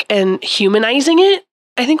textbook and humanizing it,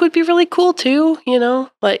 I think would be really cool too.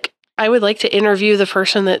 Like, I would like to interview the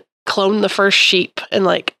person that cloned the first sheep and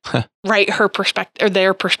like write her perspective or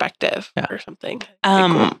their perspective or something.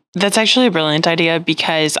 Cool. That's actually a brilliant idea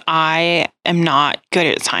because I am not good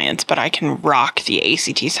at science, but I can rock the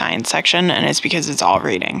ACT science section, and it's because it's all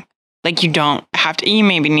reading. Like, you don't have to, you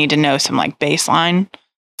maybe need to know some like baseline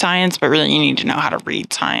science, but really you need to know how to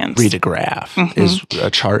read science. Read a graph is a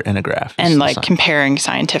chart and a graph. And like comparing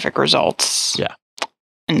scientific results. Yeah.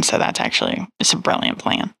 And so it's a brilliant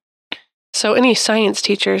plan. So any science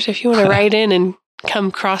teachers, if you want to write in and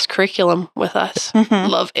come cross curriculum with us,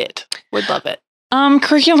 love it. Would love it.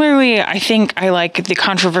 Curricularly, I think I like the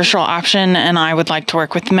controversial option, and I would like to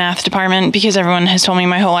work with the math department because everyone has told me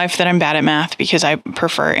my whole life that I'm bad at math because I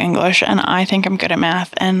prefer English, and I think I'm good at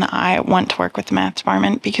math, and I want to work with the math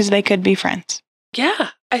department because they could be friends. Yeah,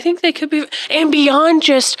 I think they could be. And beyond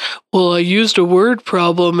just, well, I used a word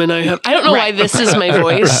problem and I don't know why this is my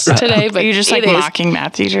voice today, but you're just like mocking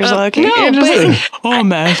math teachers. No, but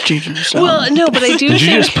math teachers. Well, no, but I do. Did you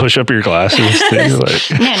just push up your glasses?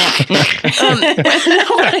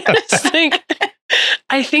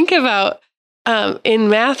 I think about in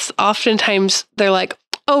maths, oftentimes they're like,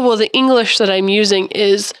 oh, well, the English that I'm using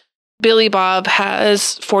is Billy Bob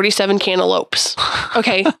has 47 cantaloupes.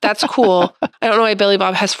 Okay, that's cool. I don't know why Billy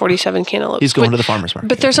Bob has 47 cantaloupes. He's going to the farmer's market.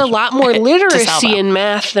 But there's a lot more literacy in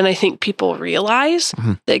math than I think people realize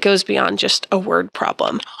that goes beyond just a word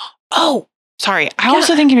problem. Oh, sorry. I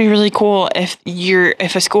also think it'd be really cool if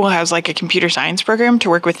a school has like a computer science program to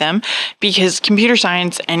work with them, because computer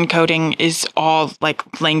science and coding is all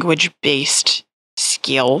like language-based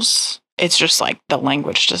skills. It's just like the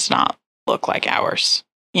language does not look like ours.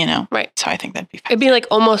 Right. So I think that'd be fun. It'd be like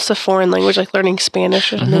almost a foreign language, like learning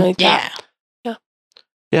Spanish or something like that.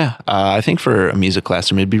 Yeah. I think for a music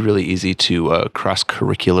classroom, it'd be really easy to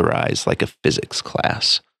cross-curricularize like a physics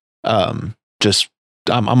class. I'm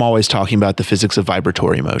always talking about the physics of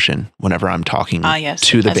vibratory motion whenever I'm talking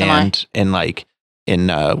to the band and like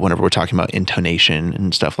whenever we're talking about intonation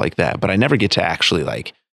and stuff like that. But I never get to actually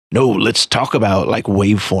like, no, let's talk about like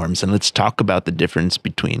waveforms and let's talk about the difference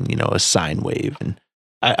between, a sine wave. And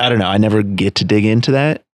I don't know. I never get to dig into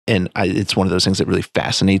that. And it's one of those things that really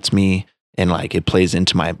fascinates me. And like it plays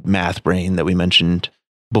into my math brain that we mentioned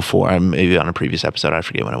before. Maybe on a previous episode, I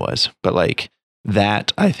forget when it was. But like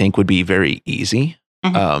that, I think would be very easy.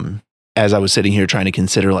 As I was sitting here trying to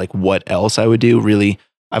consider like what else I would do, really,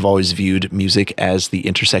 I've always viewed music as the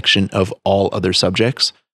intersection of all other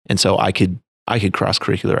subjects. And so I could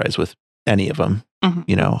cross-curricularize with any of them,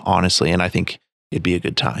 honestly. And I think it'd be a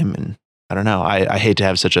good time. And I don't know. I hate to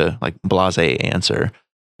have such a like blasé answer,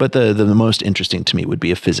 but the most interesting to me would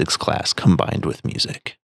be a physics class combined with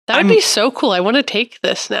music. That would be so cool. I want to take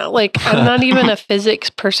this now. Like, I'm not even a physics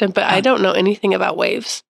person, but I don't know anything about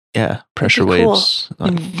waves. Yeah, pressure waves,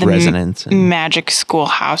 like resonance. Magic School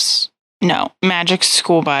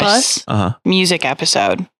Bus? Music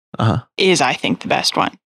episode is, I think, the best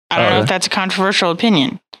one. I don't know if that's a controversial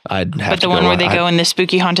opinion. But the one where they go in the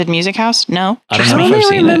spooky haunted music house? No. I don't know if I've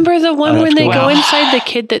seen remember the one when they go inside the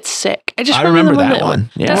kid that's sick. I just remember that one.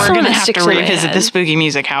 Yeah. We're going to have to revisit the spooky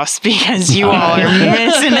music house because you all are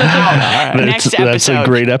missing out. Next episode. That's a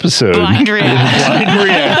great episode. Blind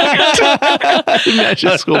React.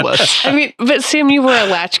 Magic School Bus. I mean, but Sam, you were a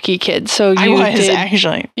latchkey kid, so you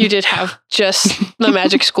did have just the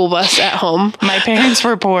Magic School Bus at home. My parents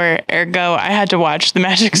were poor, ergo I had to watch the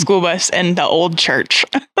Magic School Bus and the old church.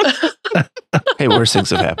 Hey, worse things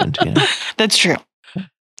have happened. That's true.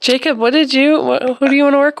 Jacob, who do you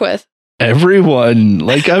want to work with? Everyone.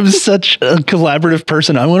 Like, I'm such a collaborative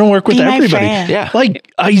person. I want to work with everybody. Yeah.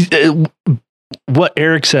 Like what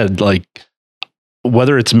Eric said, like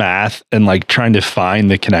whether it's math and like trying to find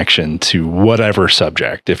the connection to whatever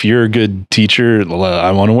subject. If you're a good teacher,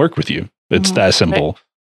 I want to work with you. It's that simple. Right.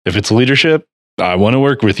 If it's leadership, I want to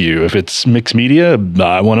work with you. If it's mixed media,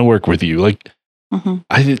 I want to work with you. Like,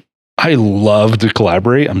 I love to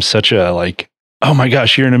collaborate. I'm such a like, oh my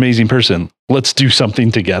gosh, you're an amazing person. Let's do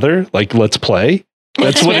something together. Like, let's play.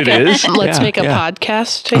 That's what it is. Let's make a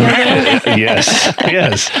podcast together.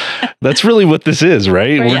 Yes. That's really what this is,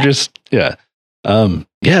 right? We're just, that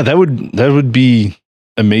would be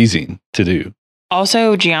amazing to do.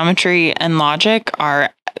 Also, geometry and logic are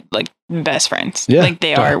like best friends. Yeah. Like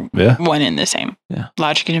they are Yeah. one and the same. Yeah.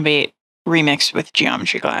 Logic and debate remixed with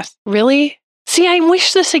geometry class. Really? See, I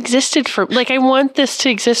wish this existed for, like, I want this to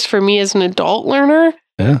exist for me as an adult learner.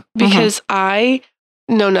 Yeah. Because I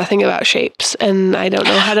know nothing about shapes and I don't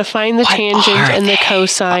know how to find the What tangent are and the they?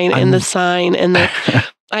 cosine and the sine and the,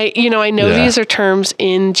 I know Yeah. these are terms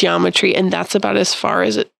in geometry and that's about as far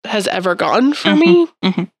as it has ever gone for me.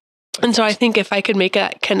 Mhm. And so I think if I could make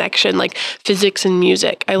that connection, like physics and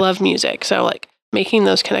music, I love music. So like making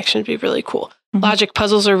those connections would be really cool. Mhm. Logic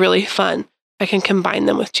puzzles are really fun. I can combine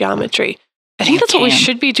them with geometry. I think You that's what we can.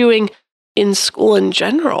 should be doing in school in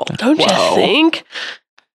general. Don't you Whoa. think?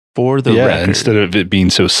 For the Yeah. record, Instead of it being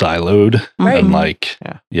so siloed Right. and like,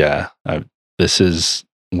 this is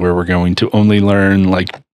where we're going to only learn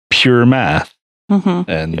like pure math Mhm.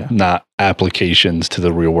 and not applications to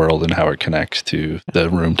the real world and how it connects to the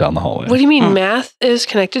room down the hallway. What do you mean Mm. math is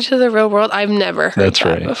connected to the real world? I've never heard That's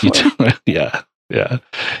that right. before. Yeah. Yeah.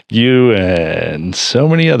 You and so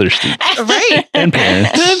many other students Right. and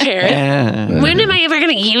parents. The parent. Eh, When am I ever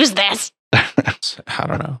going to use this? I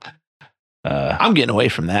don't know. I'm getting away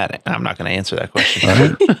from that. I'm not going to answer that question. All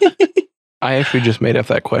right. I actually just made up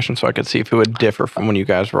that question so I could see if it would differ from when you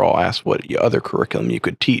guys were all asked what other curriculum you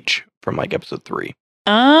could teach from like episode 3.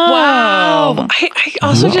 Oh. Wow. I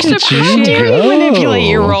also Look just at you appreciate go. Manipulate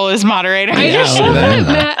your role as moderator. I just Yeah, love yeah. that,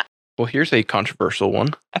 Matt. Well, here's a controversial one.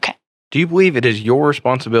 Okay. Do you believe it is your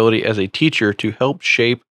responsibility as a teacher to help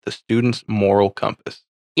shape the student's moral compass?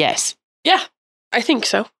 Yes. I think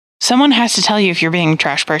so. Someone has to tell you if you're being a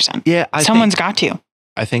trash person. Yeah, Someone's got to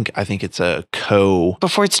I think it's a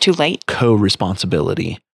before it's too late.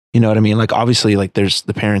 co-responsibility. You know what I mean? Like obviously, like there's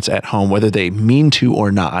the parents at home, whether they mean to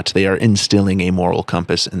or not, they are instilling a moral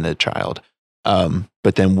compass in the child.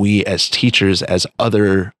 But then we as teachers, as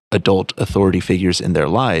other adult authority figures in their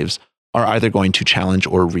lives, are either going to challenge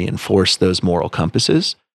or reinforce those moral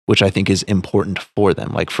compasses, which I think is important for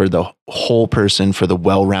them. Like for the whole person, for the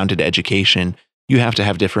well-rounded education, you have to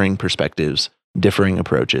have differing perspectives, differing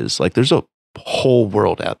approaches. Like there's a whole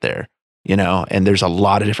world out there, you know, and there's a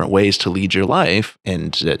lot of different ways to lead your life,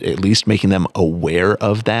 and at least making them aware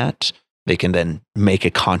of that, they can then make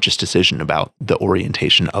a conscious decision about the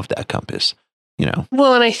orientation of that compass, you know.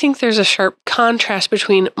 Well, and I think there's a sharp contrast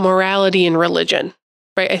between morality and religion,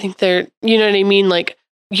 right? I think you know what I mean? Like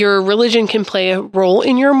your religion can play a role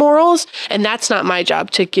in your morals, and that's not my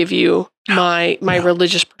job to give you my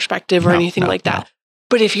religious perspective or anything like that.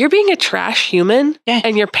 But if you're being a trash human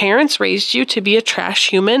and your parents raised you to be a trash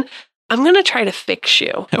human, I'm going to try to fix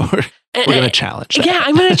you. We're going to challenge that. Yeah,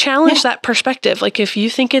 I'm going to challenge that perspective. Like if you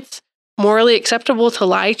think it's morally acceptable to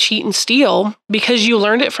lie, cheat, and steal because you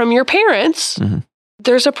learned it from your parents,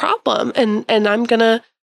 there's a problem. And I'm going to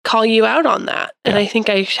call you out on that. And I think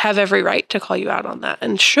I have every right to call you out on that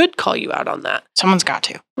and should call you out on that. Someone's got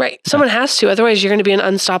to. Right. Someone has to. Otherwise, you're going to be an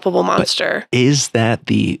unstoppable monster. Is that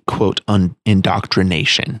the quote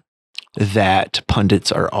indoctrination that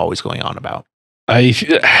pundits are always going on about?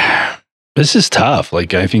 This is tough.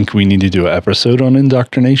 Like, I think we need to do an episode on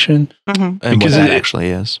indoctrination. And Because what that it actually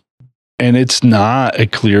is. And it's not a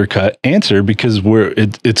clear-cut answer because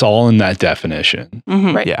it's all in that definition.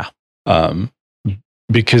 Right. Yeah.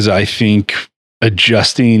 Because I think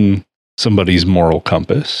adjusting somebody's moral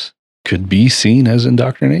compass could be seen as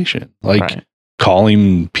indoctrination. Like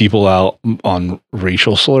calling people out on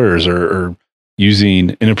racial slurs or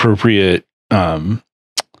using inappropriate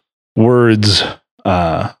words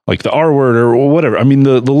like the R word or whatever. I mean,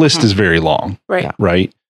 the list is very long. Right.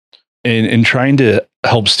 Right. And trying to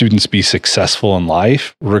help students be successful in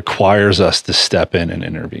life requires us to step in and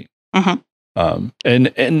intervene.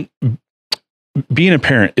 And being a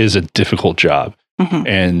parent is a difficult job.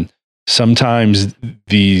 And sometimes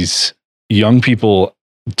these young people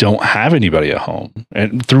don't have anybody at home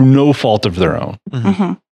and through no fault of their own.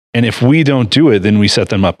 And if we don't do it, then we set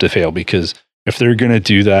them up to fail, because if they're going to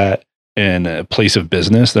do that in a place of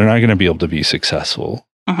business, they're not going to be able to be successful.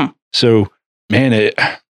 So, man,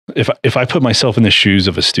 if I put myself in the shoes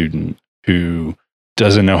of a student who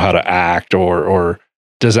doesn't know how to act or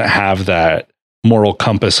doesn't have that moral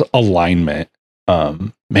compass alignment,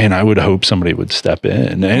 man, I would hope somebody would step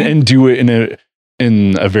in and do it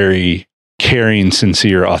in a very caring,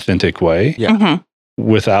 sincere, authentic way.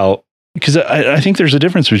 Without, because I think there's a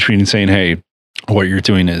difference between saying, hey, what you're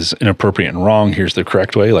doing is inappropriate and wrong. Here's the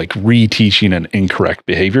correct way. Like reteaching an incorrect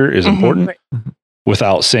behavior is important,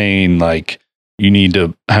 without saying like, you need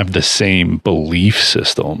to have the same belief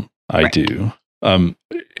system I do.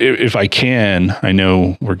 If I can, I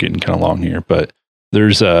know we're getting kind of long here, but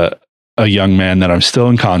there's a young man that I'm still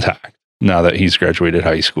in contact now that he's graduated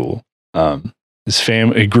high school. his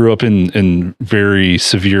family grew up in very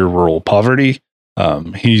severe rural poverty.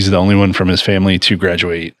 He's the only one from his family to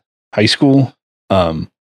graduate high school, and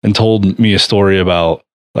told me a story about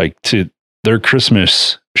their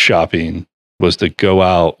Christmas shopping was to go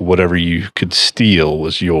out, whatever you could steal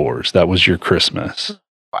was yours. That was your Christmas.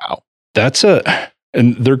 Wow.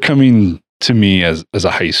 And they're coming to me as a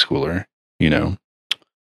high schooler,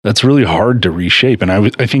 that's really hard to reshape. And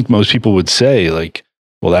I think most people would say like,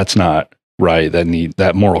 well, that's not right.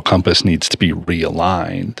 That moral compass needs to be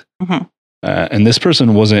realigned. Mm-hmm. And this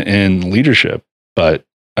person wasn't in leadership, but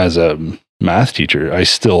as a math teacher, I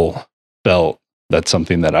still felt that's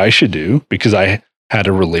something that I should do because I had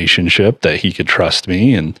a relationship that he could trust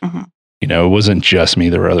me. And, it wasn't just me.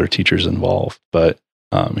 There were other teachers involved, but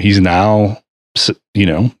he's now,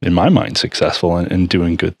 in my mind, successful and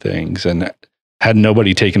doing good things. And had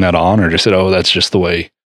nobody taken that on or just said, oh, that's just the way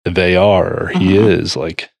they are or he is,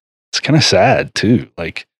 like, it's kind of sad too,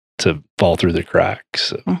 like to fall through the cracks.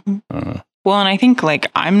 So, well, and I think like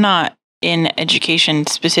I'm not in education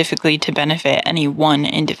specifically to benefit any one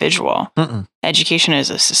individual. Education is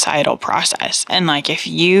a societal process. And like if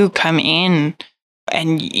you come in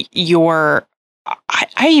and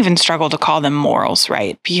I even struggle to call them morals,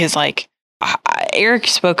 right? Because like Eric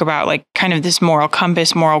spoke about like kind of this moral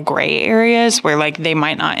compass, moral gray areas where like they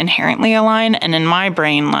might not inherently align. And in my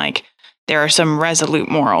brain, like there are some resolute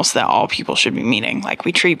morals that all people should be meeting. Like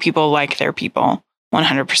we treat people like they're people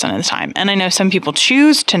 100% of the time. And I know some people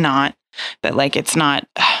choose to not, but like it's not,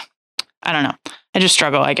 I don't know. I just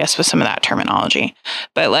struggle, I guess, with some of that terminology.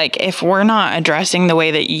 But like, if we're not addressing the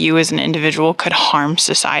way that you as an individual could harm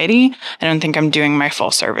society, I don't think I'm doing my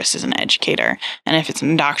full service as an educator. And if it's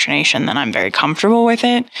indoctrination, then I'm very comfortable with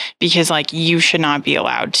it because like you should not be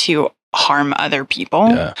allowed to harm other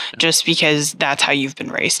people just because that's how you've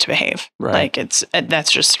been raised to behave. Like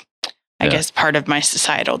that's just, I guess, part of my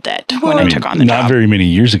societal debt when I took on the job. Not very many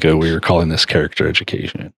years ago, we were calling this character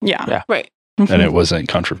education. Right. And it wasn't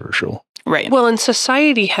controversial. Right. Well, and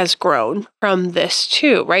society has grown from this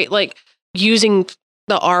too, right? Like using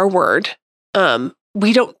the R word,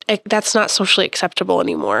 that's not socially acceptable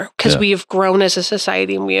anymore because we have grown as a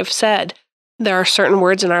society and we have said there are certain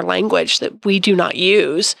words in our language that we do not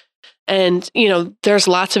use. And, there's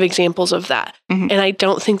lots of examples of that. And I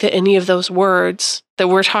don't think that any of those words that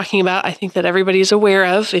we're talking about, I think that everybody's aware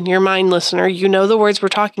of in your mind, listener, the words we're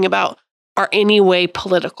talking about are any way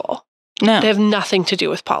political. No. They have nothing to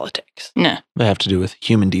do with politics. No. They have to do with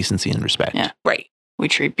human decency and respect. Yeah. Right. We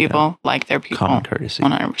treat people like they're people. Common courtesy.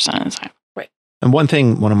 100% of the time. Right. And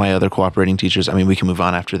one of my other cooperating teachers, I mean, we can move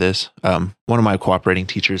on after this. One of my cooperating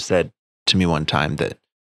teachers said to me one time that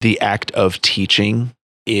the act of teaching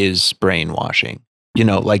is brainwashing.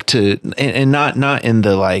 And not in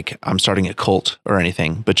the like, I'm starting a cult or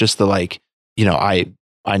anything, but just the like,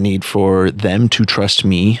 I need for them to trust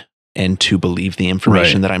me and to believe the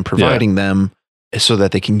information that I'm providing them so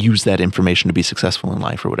that they can use that information to be successful in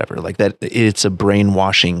life or whatever. Like that, it's a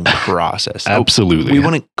brainwashing process. Absolutely. We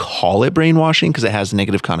wouldn't call it brainwashing because it has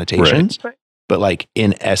negative connotations, but like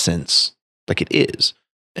in essence, like it is.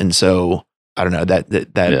 And so I don't know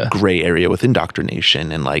that gray area with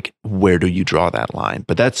indoctrination and like, where do you draw that line?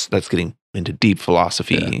 But that's getting into deep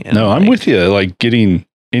philosophy. And I'm with you. Like getting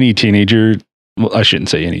any teenager, well, I shouldn't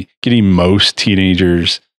say any, getting most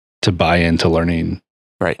teenagers to buy into learning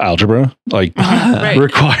algebra, like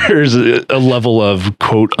requires a level of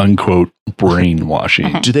quote unquote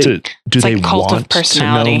brainwashing. Do they cult want of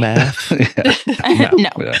personality to know math?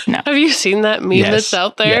 No. Have you seen that meme that's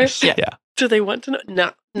out there? Yes. Yeah. Do they want to know?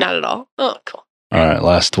 No, not at all. Oh, cool. All right,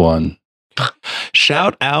 last one.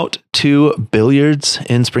 Shout out to Billiards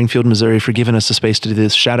in Springfield, Missouri for giving us the space to do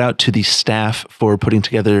this. Shout out to the staff for putting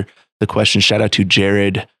together the question. Shout out to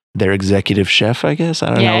Jared, their executive chef, I guess.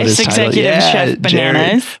 I don't know what his title is. Executive chef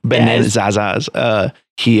Bananas. Bananas Zazaz.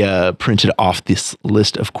 He printed off this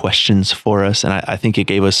list of questions for us, and I think it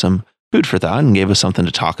gave us some food for thought and gave us something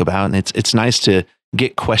to talk about. And it's nice to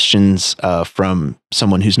get questions from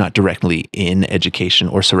someone who's not directly in education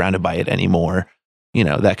or surrounded by it anymore,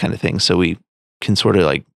 that kind of thing. So we can sort of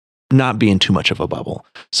like not be in too much of a bubble.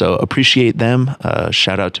 So appreciate them.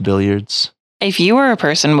 Shout out to Billiards. If you are a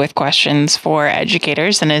person with questions for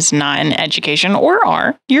educators and is not in education or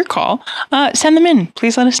are, your call, send them in.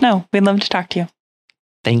 Please let us know. We'd love to talk to you.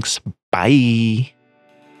 Thanks. Bye.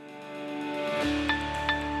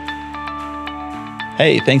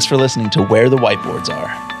 Hey, thanks for listening to Where the Whiteboards Are.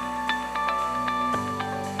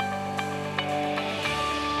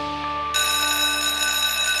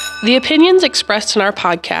 The opinions expressed in our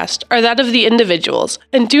podcast are that of the individuals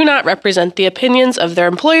and do not represent the opinions of their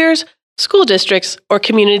employers, school districts, or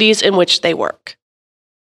communities in which they work.